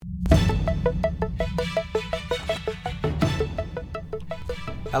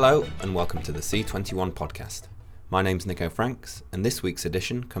Hello and welcome to the C21 podcast. My name's Nico Franks and this week's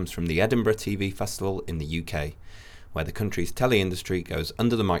edition comes from the Edinburgh TV Festival in the UK, where the country's tele-industry goes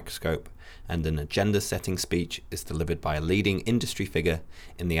under the microscope and an agenda-setting speech is delivered by a leading industry figure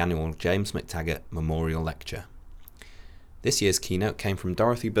in the annual James McTaggart Memorial Lecture. This year's keynote came from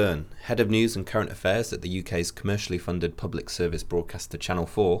Dorothy Byrne, Head of News and Current Affairs at the UK's commercially funded public service broadcaster Channel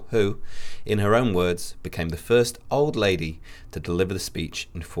 4, who, in her own words, became the first old lady to deliver the speech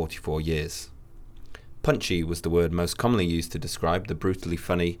in 44 years. Punchy was the word most commonly used to describe the brutally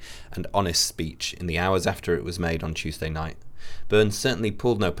funny and honest speech in the hours after it was made on Tuesday night. Byrne certainly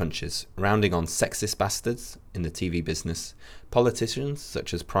pulled no punches, rounding on sexist bastards in the TV business, politicians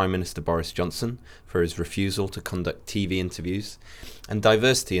such as Prime Minister Boris Johnson for his refusal to conduct TV interviews, and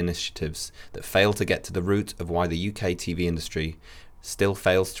diversity initiatives that fail to get to the root of why the UK TV industry still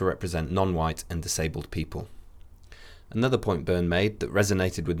fails to represent non-white and disabled people. Another point Byrne made that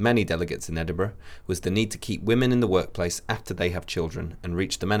resonated with many delegates in Edinburgh was the need to keep women in the workplace after they have children and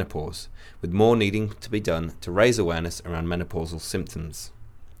reach the menopause, with more needing to be done to raise awareness around menopausal symptoms.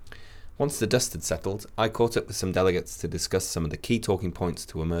 Once the dust had settled, I caught up with some delegates to discuss some of the key talking points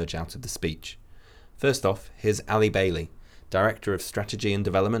to emerge out of the speech. First off, here's Ali Bailey, Director of Strategy and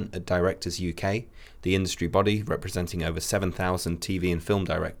Development at Directors UK, the industry body representing over 7,000 TV and film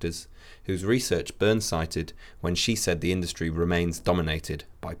directors, whose research Byrne cited when she said the industry remains dominated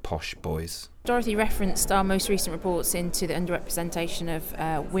by posh boys. Dorothy referenced our most recent reports into the underrepresentation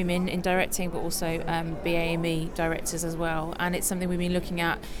of women in directing, but also BAME directors as well. And it's something we've been looking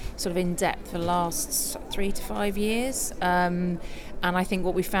at sort of in depth for the last 3 to 5 years. And I think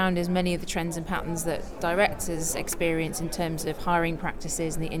what we found is many of the trends and patterns that directors experience in terms of hiring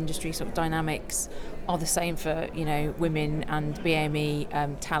practices and the industry sort of dynamics are the same for, women and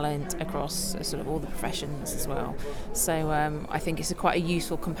BAME talent across sort of all the professions as well. So I think it's quite a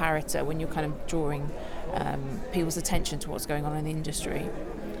useful comparator when you're kind of drawing people's attention to what's going on in the industry.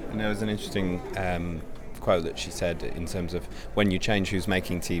 And there was an interesting quote that she said in terms of when you change who's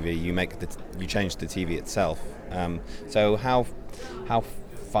making TV, you change the TV itself. So how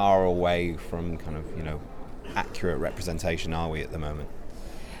far away from kind of accurate representation are we at the moment?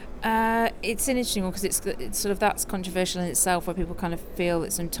 It's an interesting one because it's sort of that's controversial in itself, where people kind of feel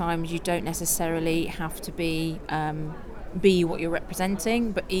that sometimes you don't necessarily have to be what you're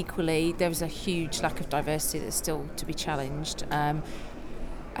representing, but equally there's a huge lack of diversity that's still to be challenged.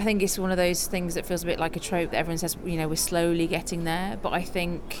 I think it's one of those things that feels a bit like a trope that everyone says, we're slowly getting there, but I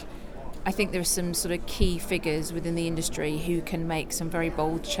think there are some sort of key figures within the industry who can make some very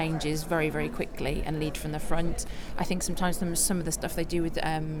bold changes very, very quickly and lead from the front. I think sometimes some of the stuff they do with,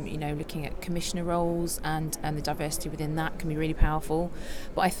 looking at commissioner roles and the diversity within that can be really powerful.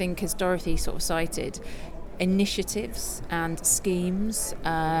 But I think, as Dorothy sort of cited, initiatives and schemes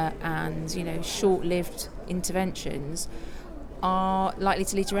and short-lived interventions are likely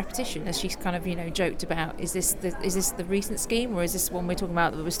to lead to repetition, as she's kind of joked about. Is this the recent scheme, or is this one we're talking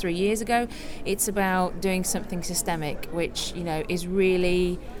about that was 3 years ago? It's about doing something systemic, which is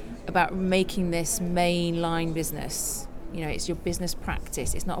really about making this mainline business. It's your business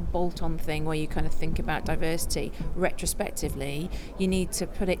practice. It's not a bolt-on thing where you kind of think about diversity retrospectively. You need to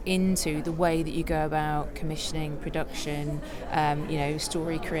put it into the way that you go about commissioning, production,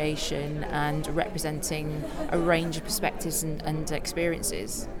 story creation, and representing a range of perspectives and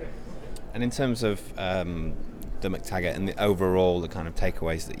experiences. And in terms of the McTaggart and the kind of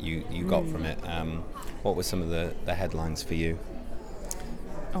takeaways that you got from it, what were some of the headlines for you?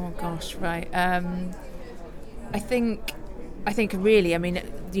 Oh gosh, right. I think really,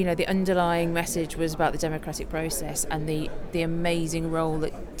 the underlying message was about the democratic process and the amazing role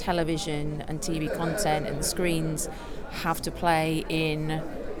that television and TV content and screens have to play in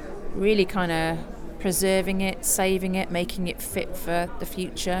really kind of preserving it, saving it, making it fit for the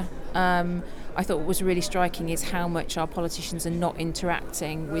future. I thought what was really striking is how much our politicians are not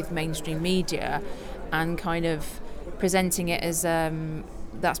interacting with mainstream media and kind of presenting it as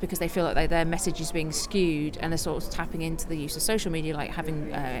that's because they feel like their message is being skewed, and they're sort of tapping into the use of social media, like having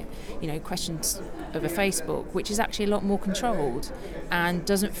questions over Facebook, which is actually a lot more controlled and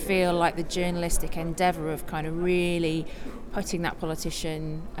doesn't feel like the journalistic endeavour of kind of really putting that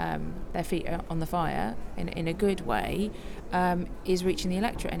politician their feet on the fire in a good way is reaching the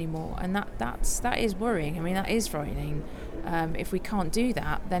electorate anymore, and that is worrying. That is frightening. If we can't do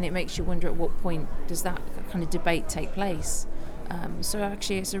that, then it makes you wonder at what point does that kind of debate take place. So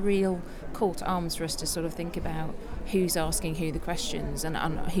actually it's a real call to arms for us to sort of think about who's asking who the questions and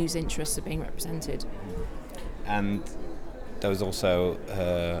whose interests are being represented. And there was also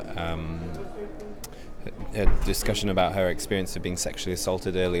a discussion about her experience of being sexually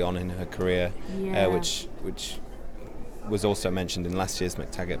assaulted early on in her career, which was also mentioned in last year's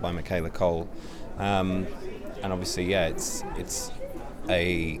McTaggart by Michaela Cole, and obviously, it's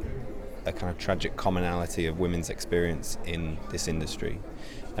a kind of tragic commonality of women's experience in this industry,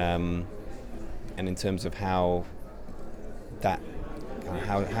 and in terms of how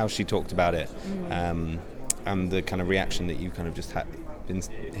she talked about it, and the kind of reaction that you kind of just been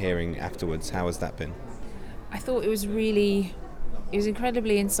hearing afterwards. How has that been? I thought it was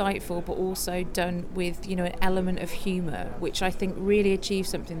incredibly insightful, but also done with, an element of humour, which I think really achieved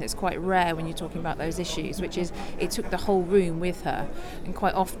something that's quite rare when you're talking about those issues, which is it took the whole room with her. And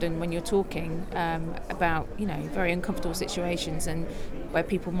quite often when you're talking about, very uncomfortable situations and where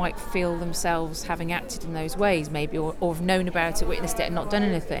people might feel themselves having acted in those ways maybe, or have known about it, witnessed it and not done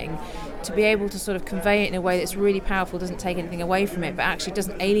anything, to be able to sort of convey it in a way that's really powerful, doesn't take anything away from it, but actually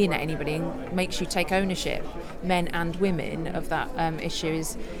doesn't alienate anybody and makes you take ownership, men and women, of that issue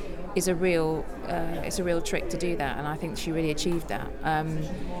is a real trick to do that, and I think she really achieved that.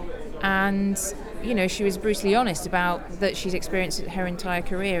 And she was brutally honest about that she's experienced it her entire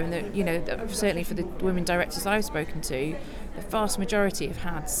career, and that certainly for the women directors I've spoken to, the vast majority have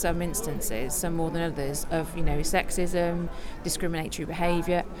had some instances, some more than others, of sexism, discriminatory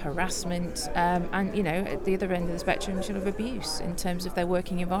behaviour, harassment, and at the other end of the spectrum, sort of abuse in terms of their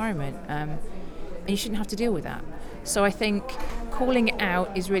working environment. And you shouldn't have to deal with that. So I think calling it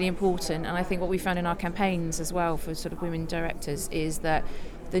out is really important, and I think what we found in our campaigns as well for sort of women directors is that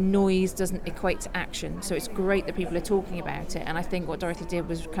the noise doesn't equate to action. So it's great that people are talking about it, and I think what Dorothy did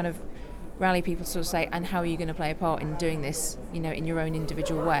was kind of rally people to sort of say, and how are you going to play a part in doing this, in your own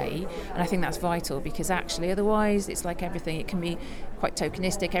individual way? And I think that's vital, because actually otherwise it's like everything, it can be quite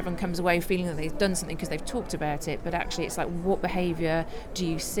tokenistic. Everyone comes away feeling that they've done something because they've talked about it, but actually it's like, what behaviour do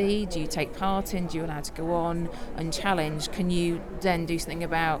you see, do you take part in, do you allow to go on unchallenged? Can you then do something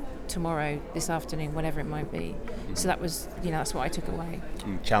about tomorrow, this afternoon, whatever it might be? So that was, that's what I took away.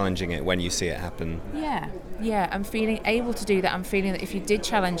 Challenging it when you see it happen. Yeah, I'm feeling able to do that. I'm feeling that if you did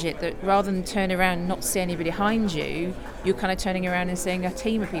challenge it, that rather than turn around and not see anybody behind you, you're kind of turning around and seeing a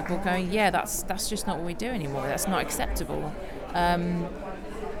team of people going, that's just not what we do anymore. That's not acceptable.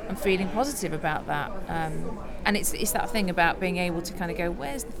 I'm feeling positive about that. And it's that thing about being able to kind of go,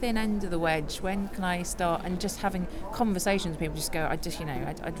 where's the thin end of the wedge? When can I start? And just having conversations with people, just go,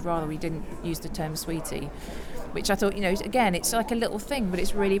 I'd rather we didn't use the term sweetie. Which I thought, again, it's like a little thing, but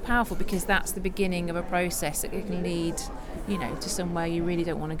it's really powerful, because that's the beginning of a process that can lead, to somewhere you really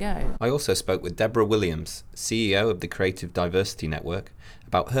don't want to go. I also spoke with Deborah Williams, CEO of the Creative Diversity Network,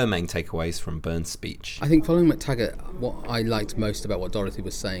 about her main takeaways from Byrne's speech. I think following McTaggart, what I liked most about what Dorothy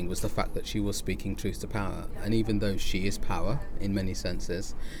was saying was the fact that she was speaking truth to power. And even though she is power in many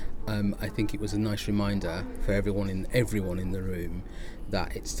senses, I think it was a nice reminder for everyone in the room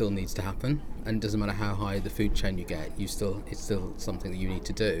that it still needs to happen, and it doesn't matter how high the food chain you get, it's still something that you need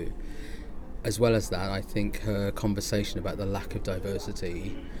to do. As well as that, I think her conversation about the lack of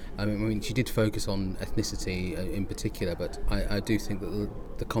diversity, I mean she did focus on ethnicity in particular, but I do think that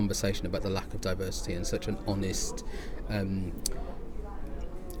the conversation about the lack of diversity and such an honest and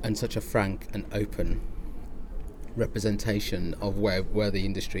such a frank and open representation of where the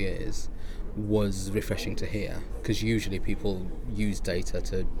industry is was refreshing to hear, because usually people use data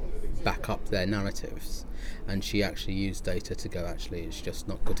to back up their narratives, and she actually used data to go, actually it's just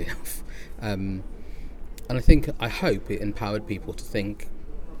not good enough. And I hope it empowered people to think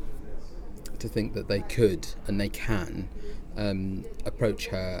that they could and they can approach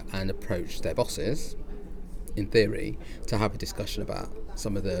her and approach their bosses, in theory, to have a discussion about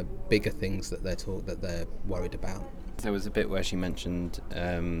some of the bigger things that they're worried about. There was a bit where she mentioned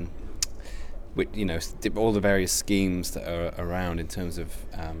all the various schemes that are around in terms of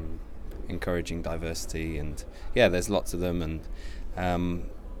encouraging diversity, and there's lots of them, and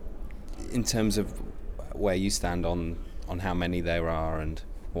in terms of where you stand on how many there are and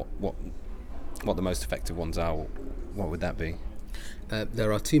what the most effective ones are, what would that be?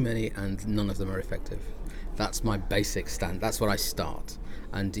 There are too many and none of them are effective. That's my basic stand. That's where I start.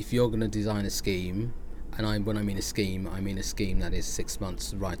 And if you're going to design a scheme, and when I mean a scheme that is 6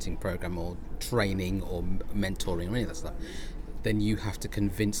 months writing program or training or mentoring or any of that stuff, then you have to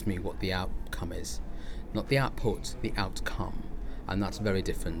convince me what the outcome is. Not the output, the outcome. And that's very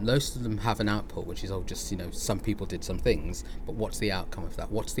different. Most of them have an output, which is, some people did some things, but what's the outcome of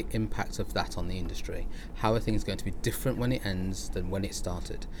that? What's the impact of that on the industry? How are things going to be different when it ends than when it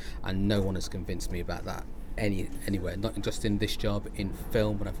started? And no one has convinced me about that anywhere, not just in this job, in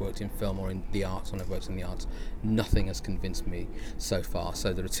film, when I've worked in film, or in the arts, when I've worked in the arts. Nothing has convinced me so far.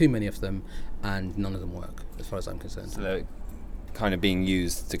 So there are too many of them, and none of them work, as far as I'm concerned. So they're kind of being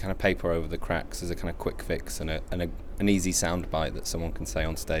used to kind of paper over the cracks as a kind of quick fix and an easy soundbite that someone can say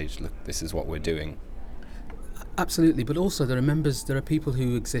on stage, look, this is what we're doing. Absolutely, but also there are people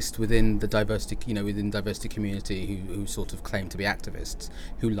who exist within the diversity, within diversity community who sort of claim to be activists,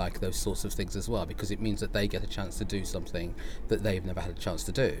 who like those sorts of things as well, because it means that they get a chance to do something that they've never had a chance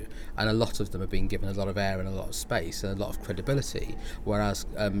to do. And a lot of them are being given a lot of air and a lot of space and a lot of credibility, whereas,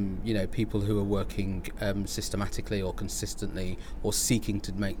 people who are working systematically or consistently or seeking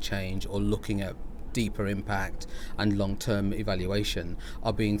to make change or looking at deeper impact and long-term evaluation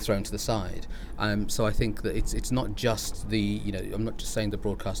are being thrown to the side. So I think that it's not just I'm not just saying the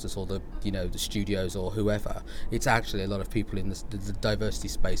broadcasters or the studios or whoever. It's actually a lot of people in the diversity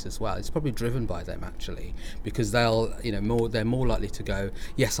space as well. It's probably driven by them actually, because they're more likely to go,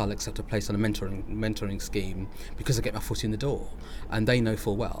 yes, I'll accept a place on a mentoring scheme because I get my foot in the door, and they know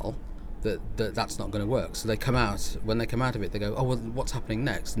full well that's not going to work. So when they come out of it, they go, oh, well, what's happening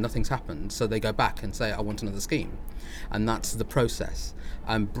next? Nothing's happened. So they go back and say, I want another scheme. And that's the process.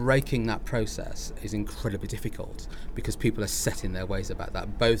 And breaking that process is incredibly difficult because people are set in their ways about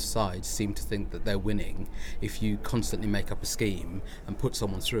that. Both sides seem to think that they're winning if you constantly make up a scheme and put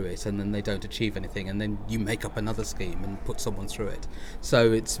someone through it, and then they don't achieve anything, and then you make up another scheme and put someone through it.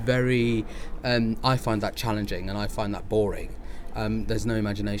 So it's very, I find that challenging, and I find that boring. There's no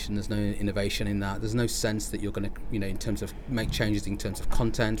imagination, there's no innovation in that. There's no sense that you're going to, in terms of make changes in terms of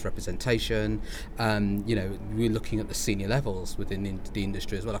content, representation. We're looking at the senior levels within the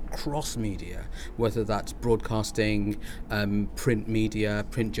industry as well, across media, whether that's broadcasting, print media,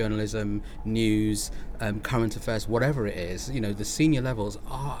 print journalism, news, current affairs, whatever it is. The senior levels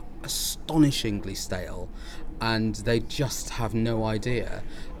are astonishingly stale, and they just have no idea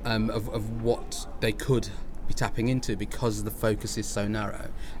of what they could be tapping into, because the focus is so narrow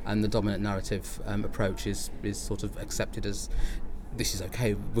and the dominant narrative approach is sort of accepted as, this is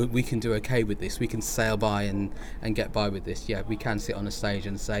okay, we can do okay with this, we can sail by and get by with this. Yeah, we can sit on a stage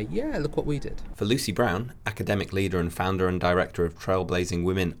and say, yeah, look what we did. For Lucy Brown, academic leader and founder and director of Trailblazing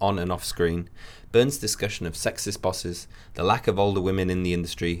Women on and off screen, Byrne's discussion of sexist bosses, the lack of older women in the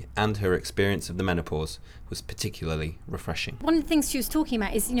industry, and her experience of the menopause was particularly refreshing. One of the things she was talking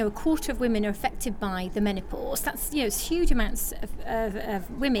about is, a quarter of women are affected by the menopause. That's, it's huge amounts of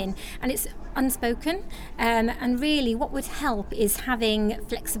women, and it's unspoken. And really what would help is having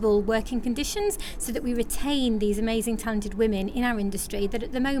flexible working conditions so that we retain these amazing talented women in our industry that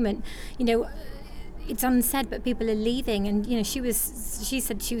at the moment, it's unsaid, but people are leaving. And, she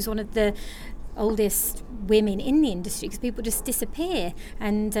said she was one of the oldest women in the industry because people just disappear,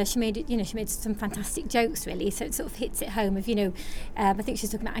 and she made some fantastic jokes really, so it sort of hits it home of I think she's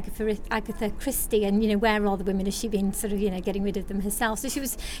talking about Agatha Christie, and where are the women, has she been sort of getting rid of them herself. So she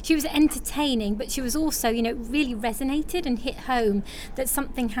was entertaining, but she was also really resonated and hit home that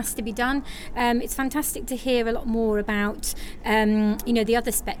something has to be done. It's fantastic to hear a lot more about the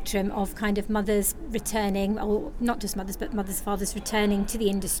other spectrum of kind of mothers returning, or not just mothers but mothers, fathers returning to the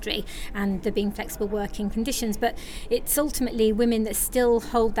industry, and the being flexible working conditions. But it's ultimately women that still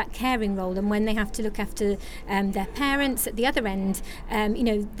hold that caring role, and when they have to look after their parents at the other end,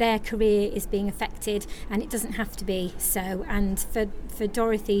 their career is being affected, and it doesn't have to be so. And for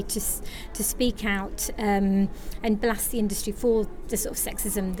Dorothy to speak out and blast the industry for the sort of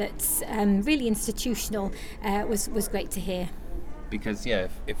sexism that's really institutional was great to hear. Because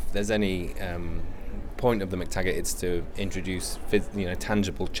if there's any point of the McTaggart, it's to introduce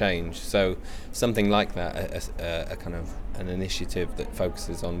tangible change. So something like that, a kind of an initiative that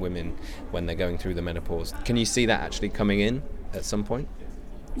focuses on women when they're going through the menopause. Can you see that actually coming in at some point?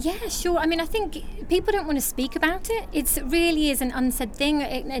 Yeah, sure. I mean, I think people don't want to speak about it. It really is an unsaid thing,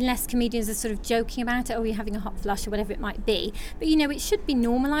 unless comedians are sort of joking about it, or you're having a hot flush or whatever it might be. But, it should be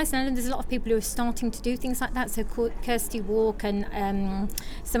normalised. And I know there's a lot of people who are starting to do things like that. So Kirsty Walk and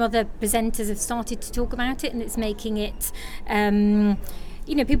some other presenters have started to talk about it, and it's making it...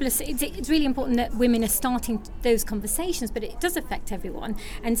 people it's really important that women are starting those conversations, but it does affect everyone.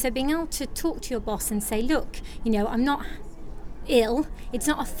 And so being able to talk to your boss and say, look, I'm not ill, it's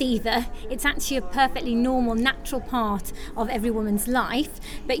not a fever, it's actually a perfectly normal, natural part of every woman's life.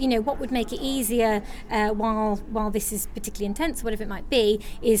 But what would make it easier while this is particularly intense, whatever it might be,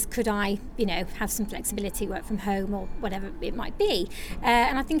 is could I have some flexibility, work from home or whatever it might be.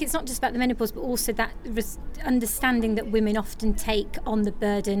 And I think it's not just about the menopause, but also that understanding that women often take on the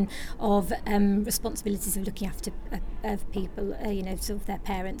burden of responsibilities of looking after of people, sort of their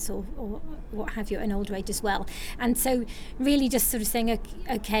parents or what have you at an older age as well. And so really just sort of saying,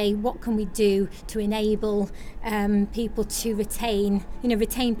 okay, what can we do to enable people to retain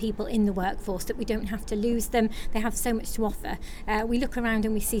people in the workforce, that we don't have to lose them. They have so much to offer. We look around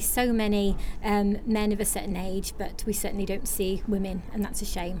and we see so many men of a certain age, but we certainly don't see women, and that's a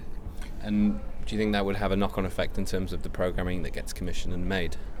shame. And do you think that would have a knock-on effect in terms of the programming that gets commissioned and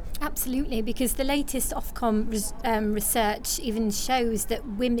made? Absolutely, because the latest Ofcom research even shows that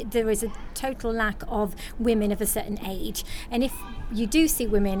there is a total lack of women of a certain age. And if you do see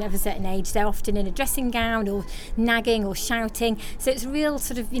women of a certain age, they're often in a dressing gown or nagging or shouting. So it's real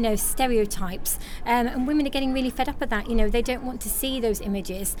sort of, stereotypes. And women are getting really fed up with that. They don't want to see those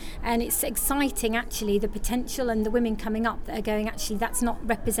images. And it's exciting, actually, the potential and the women coming up that are going, actually, that's not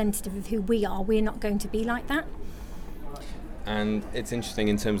representative of who we are. We're not going to be like that. And it's interesting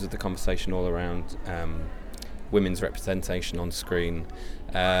in terms of the conversation all around women's representation on screen.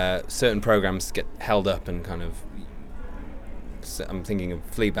 Certain programs get held up and kind of, I'm thinking of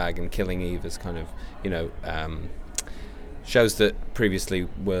Fleabag and Killing Eve as kind of, shows that previously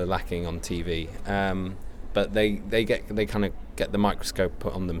were lacking on TV. But they kind of get the microscope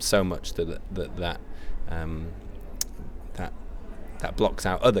put on them so much that blocks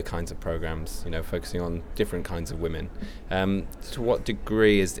out other kinds of programs, focusing on different kinds of women. To what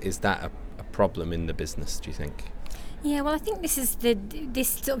degree is that a problem in the business, do you think? Yeah, well, I think this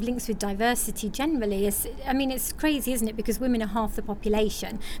sort of links with diversity generally. It's crazy, isn't it? Because women are half the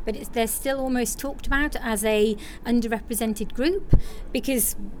population, but they're still almost talked about as a underrepresented group,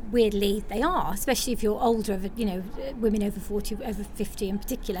 because weirdly they are, especially if you're older, women over 40, over 50 in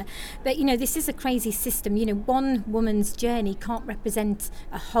particular. But, this is a crazy system. One woman's journey can't represent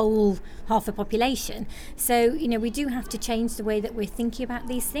a whole half a population. So, we do have to change the way that we're thinking about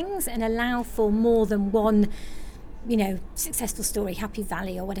these things and allow for more than one successful story, Happy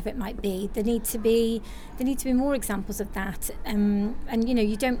Valley or whatever it might be. There need to be more examples of that. And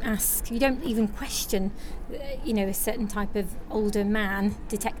you don't even question, a certain type of older man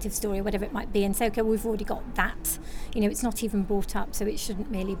detective story or whatever it might be, and say, okay, we've already got that. It's not even brought up, so it shouldn't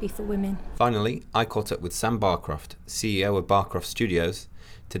really be for women. Finally, I caught up with Sam Barcroft, CEO of Barcroft Studios,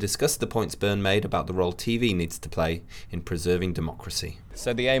 to discuss the points Byrne made about the role TV needs to play in preserving democracy.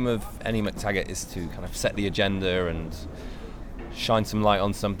 So the aim of Annie McTaggart is to kind of set the agenda and shine some light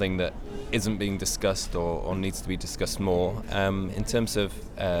on something that isn't being discussed or needs to be discussed more. In terms of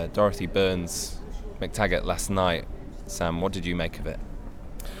Dorothy Byrne's McTaggart last night, Sam, what did you make of it?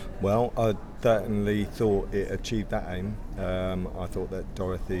 Well, I certainly thought it achieved that aim. I thought that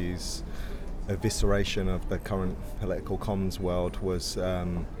Dorothy's evisceration of the current political comms world was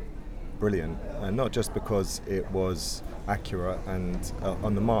brilliant, and not just because it was accurate and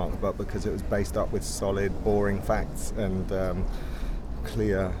on the mark, but because it was based up with solid, boring facts and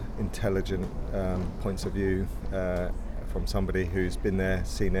clear, intelligent points of view from somebody who's been there,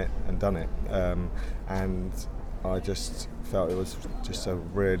 seen it and done it. And I just felt it was just a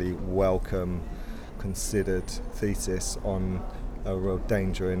really welcome, considered thesis on a real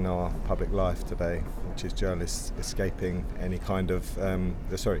danger in our public life today, which is journalists escaping any kind of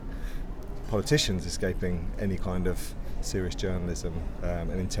politicians escaping any kind of serious journalism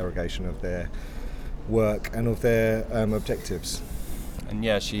and interrogation of their work and of their objectives. And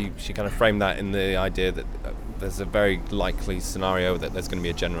yeah, she kind of framed that in the idea that there's a very likely scenario that there's going to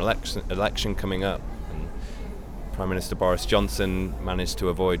be a general election coming up, and Prime Minister Boris Johnson managed to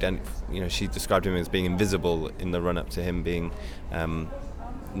avoid any, she described him as being invisible in the run-up to him being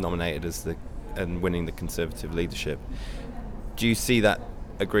nominated and winning the Conservative leadership. Do you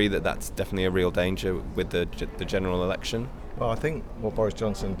agree that that's definitely a real danger with the general election? Well, I think what Boris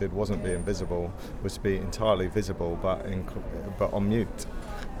Johnson did wasn't be invisible, was to be entirely visible but on mute.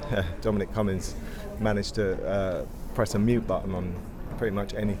 Dominic Cummings managed to press a mute button on pretty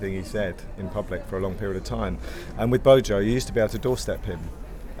much anything he said in public for a long period of time. And with Bojo, you used to be able to doorstep him,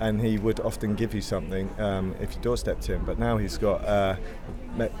 and he would often give you something if you doorstepped him. But now he's got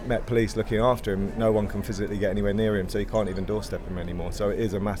Met Police looking after him. No one can physically get anywhere near him, so you can't even doorstep him anymore. So it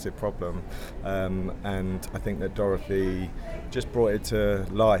is a massive problem. And I think that Dorothy just brought it to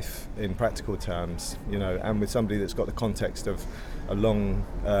life in practical terms, and with somebody that's got the context of a long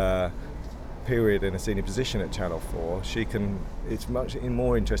period in a senior position at Channel 4, it's much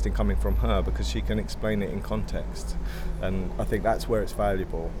more interesting coming from her because she can explain it in context, and I think that's where it's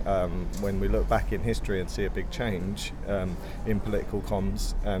valuable. When we look back in history and see a big change in political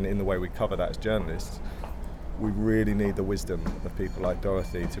comms and in the way we cover that as journalists, we really need the wisdom of people like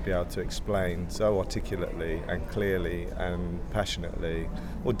Dorothy to be able to explain so articulately and clearly and passionately,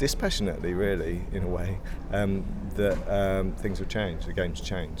 or dispassionately really, in a way, that things have changed, the game's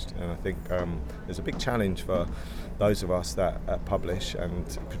changed. And I think there's a big challenge for those of us that publish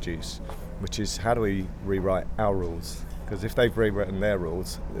and produce, which is how do we rewrite our rules? Because if they've rewritten their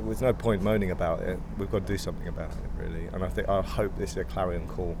rules, there's no point moaning about it. We've got to do something about it, really. And I hope this is a clarion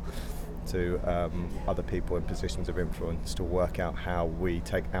call to other people in positions of influence to work out how we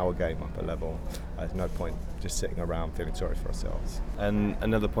take our game up a level. There's no point just sitting around feeling sorry for ourselves. And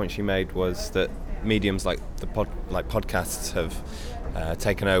another point she made was that mediums like podcasts have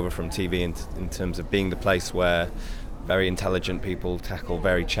taken over from TV in terms of being the place where very intelligent people tackle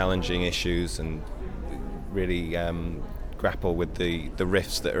very challenging issues and really grapple with the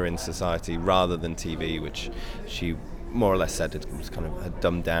rifts that are in society, rather than TV, which she more or less said it was kind of had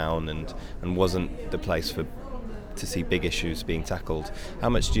dumbed down and wasn't the place to see big issues being tackled. How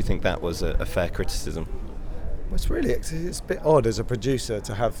much do you think that was a fair criticism? Well, it's a bit odd as a producer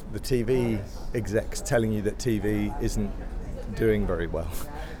to have the TV execs telling you that TV isn't doing very well.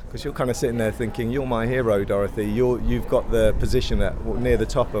 Because you're kind of sitting there thinking, you're my hero, Dorothy. You've got the position near the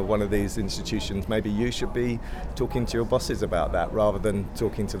top of one of these institutions. Maybe you should be talking to your bosses about that rather than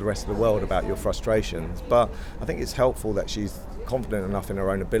talking to the rest of the world about your frustrations. But I think it's helpful that she's confident enough in her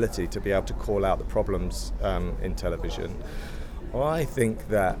own ability to be able to call out the problems in television. I think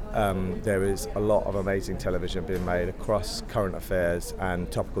that there is a lot of amazing television being made across current affairs and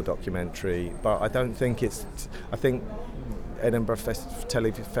topical documentary, but I don't think I think Edinburgh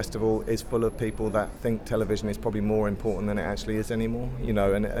Festival is full of people that think television is probably more important than it actually is anymore,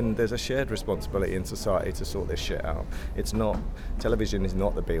 and there's a shared responsibility in society to sort this shit out. Television is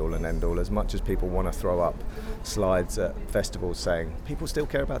not the be-all and end-all, as much as people want to throw up slides at festivals saying, people still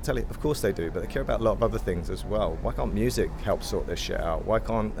care about telly. Of course they do, but they care about a lot of other things as well. Why can't music help sort this shit out? Why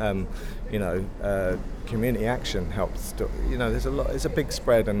can't, community action help? It's a big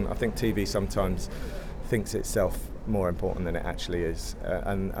spread, and I think TV sometimes thinks itself more important than it actually is,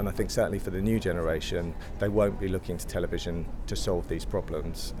 and I think certainly for the new generation they won't be looking to television to solve these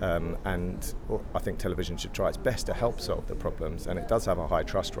problems, and I think television should try its best to help solve the problems, and it does have a high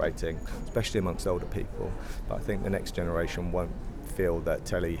trust rating, especially amongst older people, but I think the next generation won't feel that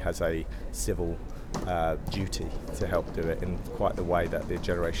telly has a civil duty to help do it in quite the way that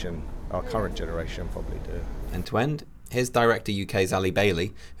our current generation probably do. And to end, here's Director UK's Ali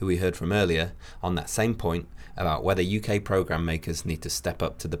Bailey, who we heard from earlier, on that same point about whether UK programme makers need to step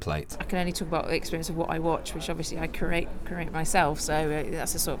up to the plate. I can only talk about the experience of what I watch, which obviously I curate myself, so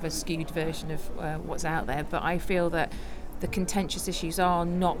that's a sort of a skewed version of what's out there. But I feel that the contentious issues are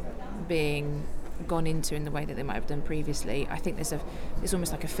not being gone into in the way that they might have done previously. I think there's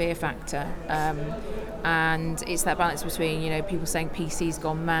almost like a fear factor, and it's that balance between people saying PC's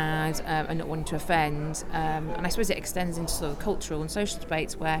gone mad and not wanting to offend, and I suppose it extends into sort of cultural and social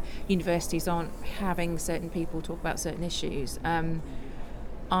debates where universities aren't having certain people talk about certain issues.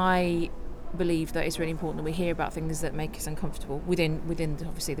 I believe that it's really important that we hear about things that make us uncomfortable within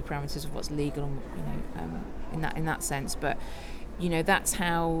obviously the parameters of what's legal and in that sense, but that's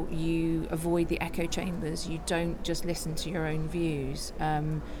how you avoid the echo chambers. You don't just listen to your own views,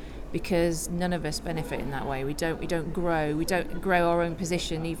 because none of us benefit in that way. We don't grow our own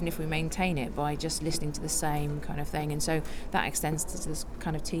position, even if we maintain it, by just listening to the same kind of thing. And so that extends to this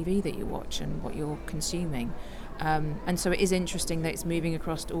kind of TV that you watch and what you're consuming. And so it is interesting that it's moving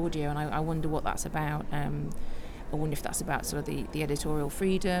across to audio, and I wonder what that's about. I wonder if that's about sort of the editorial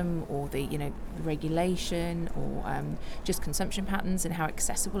freedom, or the regulation, or just consumption patterns and how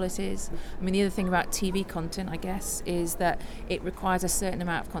accessible it is. I mean, the other thing about TV content, I guess, is that it requires a certain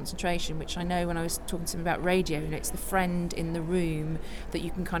amount of concentration, which I know when I was talking to them about radio, it's the friend in the room that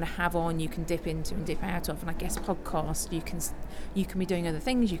you can kind of have on, you can dip into and dip out of. And I guess podcasts, you can be doing other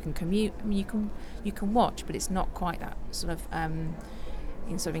things, you can commute, I mean, you can watch, but it's not quite that sort of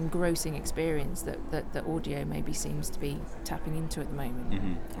engrossing experience that audio maybe seems to be tapping into at the moment.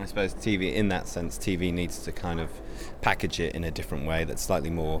 Mm-hmm. I suppose TV needs to kind of package it in a different way that's slightly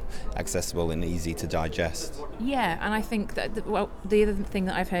more accessible and easy to digest. Yeah, and I think that the other thing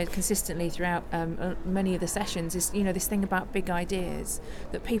that I've heard consistently throughout many of the sessions is this thing about big ideas,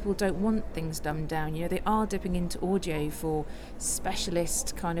 that people don't want things dumbed down. They are dipping into audio for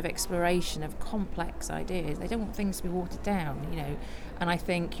specialist kind of exploration of complex ideas. They don't want things to be watered down. And I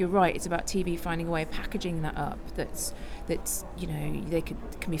think you're right, it's about TV finding a way of packaging that up that's they can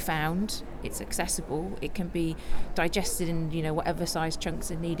be found, it's accessible, it can be digested in whatever size chunks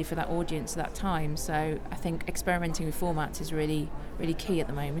are needed for that audience at that time. So I think experimenting with formats is really, really key at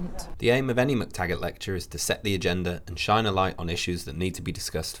the moment. The aim of any McTaggart lecture is to set the agenda and shine a light on issues that need to be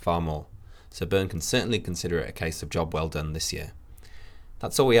discussed far more. So Bern can certainly consider it a case of job well done this year.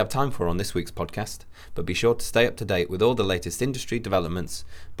 That's all we have time for on this week's podcast, but be sure to stay up to date with all the latest industry developments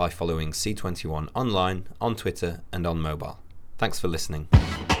by following C21 online, on Twitter and on mobile. Thanks for listening.